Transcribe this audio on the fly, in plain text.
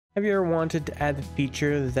Have you ever wanted to add the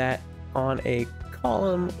feature that on a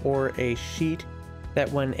column or a sheet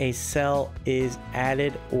that when a cell is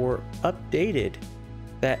added or updated,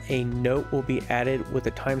 that a note will be added with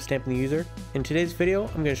a timestamp in the user? In today's video,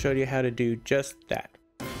 I'm going to show you how to do just that.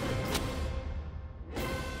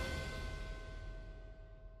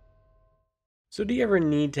 So do you ever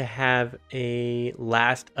need to have a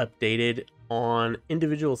last updated on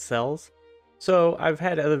individual cells? So I've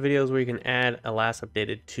had other videos where you can add a last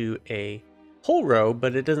updated to a whole row,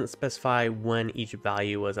 but it doesn't specify when each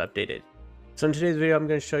value was updated. So in today's video, I'm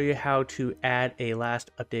going to show you how to add a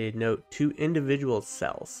last updated note to individual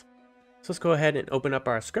cells. So let's go ahead and open up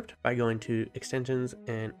our script by going to Extensions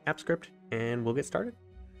and App Script, and we'll get started.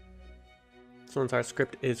 So once our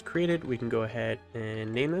script is created, we can go ahead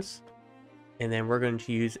and name this. And then we're going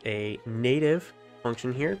to use a native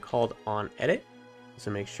function here called onEdit. So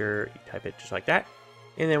make sure you type it just like that.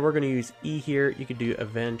 And then we're going to use E here. You could do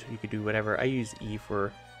event, you could do whatever. I use E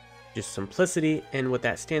for just simplicity. And what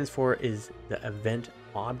that stands for is the event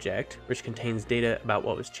object, which contains data about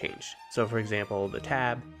what was changed. So for example, the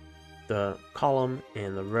tab, the column,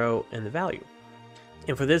 and the row, and the value.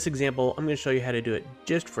 And for this example, I'm going to show you how to do it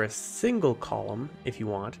just for a single column if you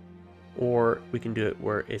want, or we can do it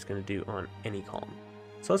where it's going to do on any column.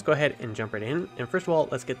 So let's go ahead and jump right in. And first of all,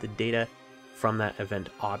 let's get the data from that event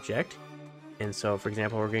object. And so for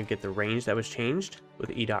example, we're going to get the range that was changed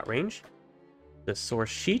with e.range, the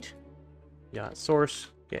source sheet, source,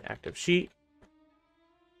 get active sheet,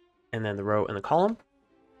 and then the row and the column.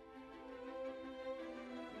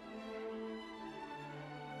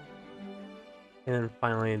 And then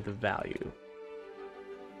finally the value.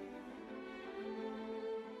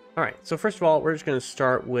 All right, so first of all, we're just going to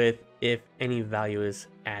start with if any value is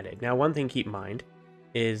added. Now, one thing to keep in mind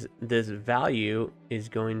is this value is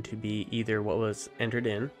going to be either what was entered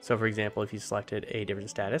in. So for example, if you selected a different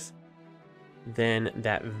status, then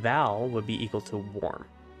that val would be equal to warm.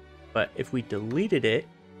 But if we deleted it,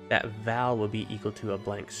 that val would be equal to a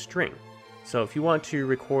blank string. So if you want to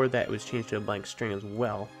record that it was changed to a blank string as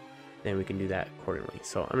well, then we can do that accordingly.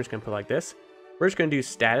 So I'm just going to put it like this. We're just going to do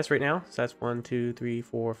status right now. So that's 1, 2, 3,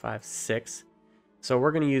 4, 5, 6. So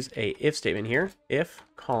we're going to use a if statement here. If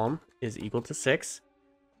column is equal to 6.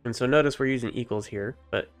 And so notice we're using equals here,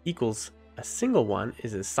 but equals a single one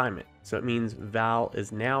is assignment. So it means val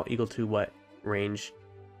is now equal to what range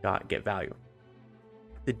dot get value.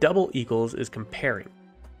 The double equals is comparing.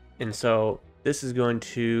 And so this is going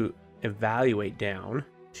to evaluate down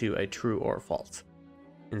to a true or false.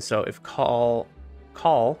 And so if call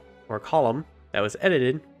or column that was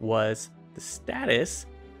edited was the status,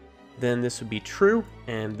 then this would be true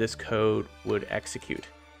and this code would execute.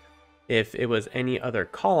 If it was any other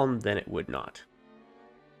column, then it would not.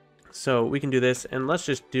 So we can do this, and let's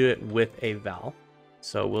just do it with a val.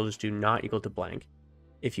 So we'll just do not equal to blank.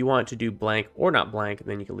 If you want to do blank or not blank,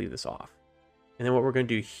 then you can leave this off. And then what we're going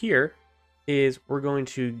to do here is we're going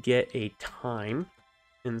to get a time.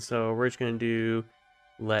 And so we're just going to do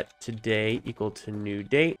let today equal to new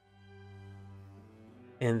date.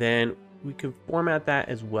 And then we could format that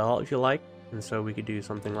as well if you like. And so we could do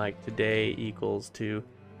something like today equals to,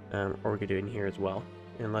 or we could do it in here as well.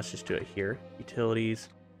 And let's just do it here. Utilities,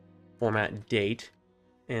 format date,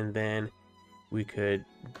 and then we could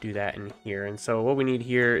do that in here. And so what we need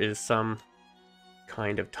here is some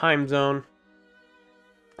kind of time zone,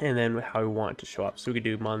 and then how we want it to show up. So we could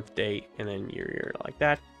do month, date, and then year like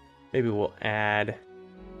that. Maybe we'll add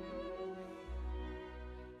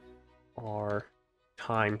our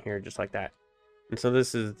time here just like that. And so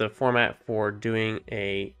this is the format for doing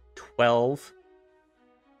a 12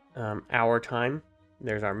 hour time.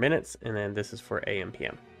 There's our minutes, and then this is for AM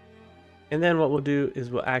PM. And then what we'll do is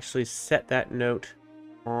we'll actually set that note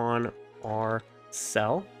on our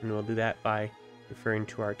cell, and we'll do that by referring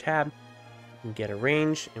to our tab and get a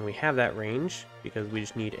range, and we have that range because we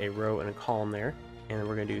just need a row and a column there. And then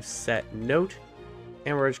we're going to do set note,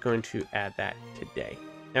 and we're just going to add that today.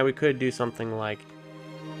 Now we could do something like,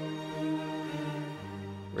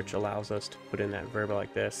 which allows us to put in that variable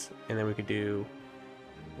like this, and then we could do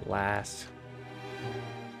last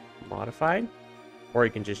modified, or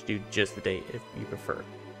you can just do just the date if you prefer.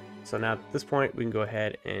 So now at this point we can go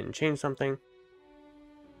ahead and change something,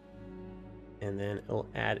 and then it'll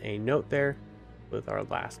add a note there with our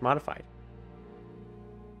last modified.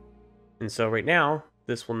 And so right now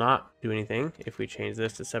this will not do anything. If we change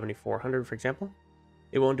this to 7400 for example,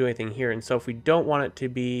 it won't do anything here. And so if we don't want it to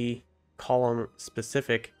be column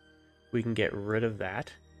specific, we can get rid of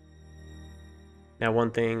that. Now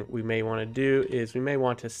one thing we may want to do is we may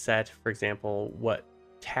want to set, for example, what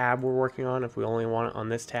tab we're working on if we only want it on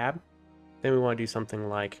this tab. Then we want to do something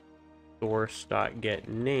like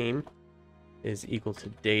source.getName is equal to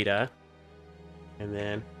data. And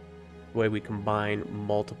then the way we combine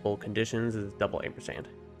multiple conditions is double ampersand.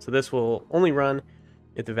 So this will only run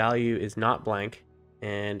if the value is not blank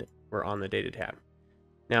and we're on the data tab.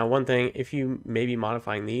 Now, one thing, if you may be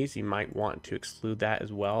modifying these, you might want to exclude that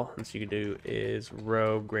as well. And so you can do is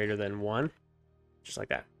row greater than 1, just like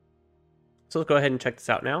that. So let's go ahead and check this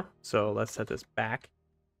out now. So let's set this back.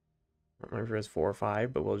 I don't remember if it was 4 or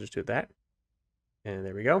 5, but we'll just do that. And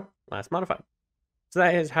there we go, last modified. So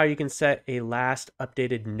that is how you can set a last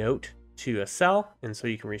updated note to a cell. And so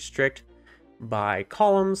you can restrict by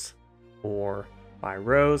columns or by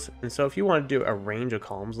rows. And so if you want to do a range of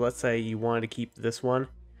columns, let's say you wanted to keep this one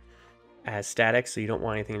as static, so you don't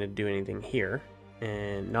want anything to do anything here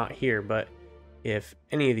and not here, but if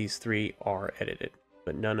any of these 3 are edited,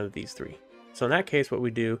 but none of these 3. So in that case, what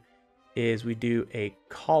we do is we do a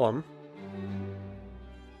column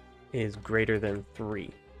is greater than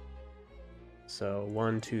 3. So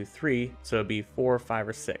 1, 2, 3. So it'd be 4, 5,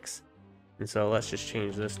 or 6. And so let's just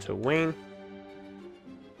change this to Wayne.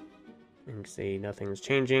 And you can see nothing's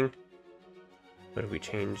changing. But if we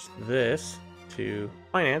change this to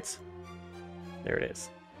finance, there it is.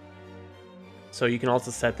 So you can also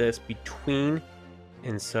set this between.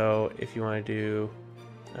 And so if you want to do,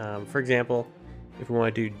 for example, if we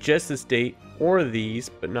want to do just this date or these,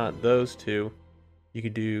 but not those 2, you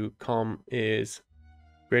could do column is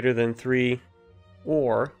greater than 3,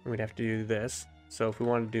 or we'd have to do this. So if we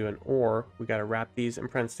want to do an or, we got to wrap these in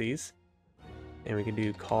parentheses, and we can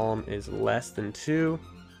do column is less than 2,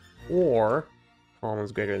 or column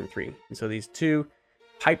is greater than 3. And so these 2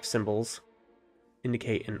 pipe symbols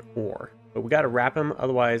indicate an or, but we got to wrap them,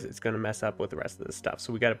 otherwise it's going to mess up with the rest of this stuff.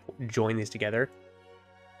 So we got to join these together.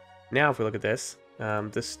 Now if we look at this,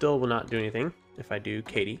 this still will not do anything. If I do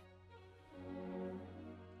Katie,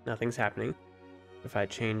 nothing's happening. If I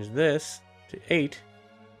change this to 8,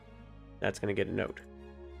 that's going to get a note.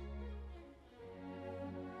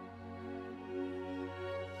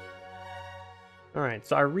 All right,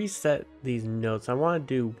 so I reset these notes. I want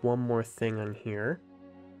to do one more thing on here,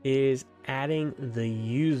 is adding the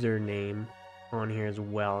username on here as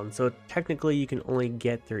well. And so technically you can only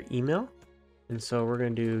get their email. And so we're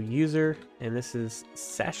going to do user, and this is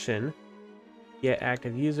session, get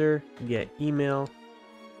active user, get email.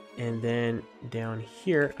 And then down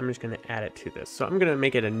here, I'm just going to add it to this. So I'm going to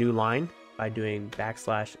make it a new line by doing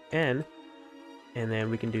 \n, and then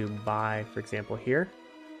we can do by, for example, here,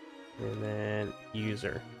 and then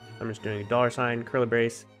user. I'm just doing a $, curly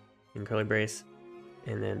brace, and curly brace,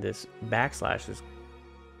 and then this \,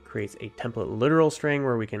 creates a template literal string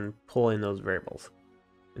where we can pull in those variables.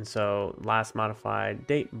 And so last modified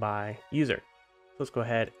date by user. So let's go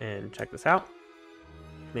ahead and check this out.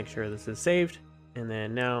 Make sure this is saved. And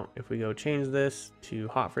then now if we go change this to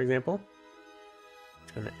hot, for example,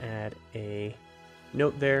 it's going to add a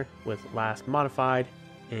note there with last modified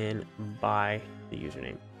and by the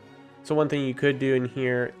username. So one thing you could do in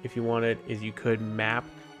here if you wanted is you could map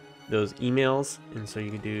those emails. And so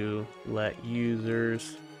you could do let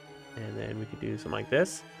users, and then we could do something like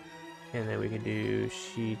this. And then we could do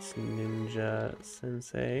sheets ninja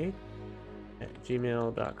sensei at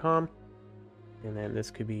gmail.com. And then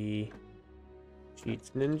this could be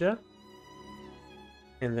Sheets Ninja.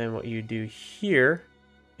 And then what you do here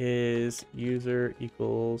is user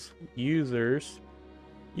equals users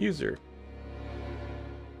user.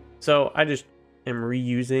 So I just am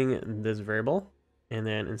reusing this variable, and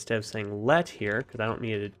then instead of saying let here, because I don't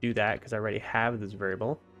need to do that because I already have this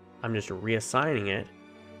variable, I'm just reassigning it,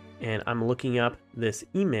 and I'm looking up this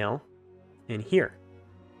email in here.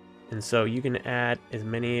 And so you can add as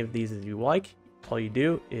many of these as you like. All you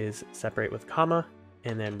do is separate with comma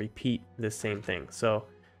and then repeat the same thing. So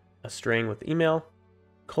a string with email,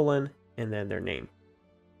 colon, and then their name.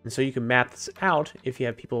 And so you can map this out if you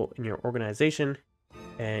have people in your organization,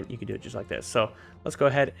 and you can do it just like this. So let's go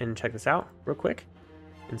ahead and check this out real quick.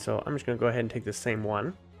 And so I'm just going to go ahead and take the same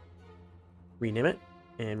one, rename it,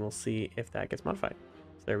 and we'll see if that gets modified.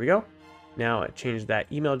 So there we go. Now it changed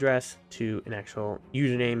that email address to an actual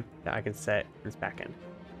username that I can set in this backend.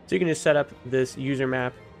 So you can just set up this user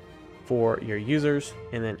map for your users,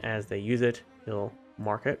 and then as they use it, you'll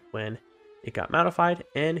mark it when it got modified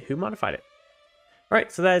and who modified it. All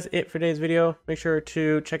right, so that is it for today's video. Make sure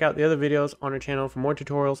to check out the other videos on our channel for more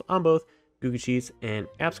tutorials on both Google Sheets and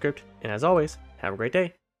AppScript. And as always, have a great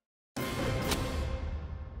day.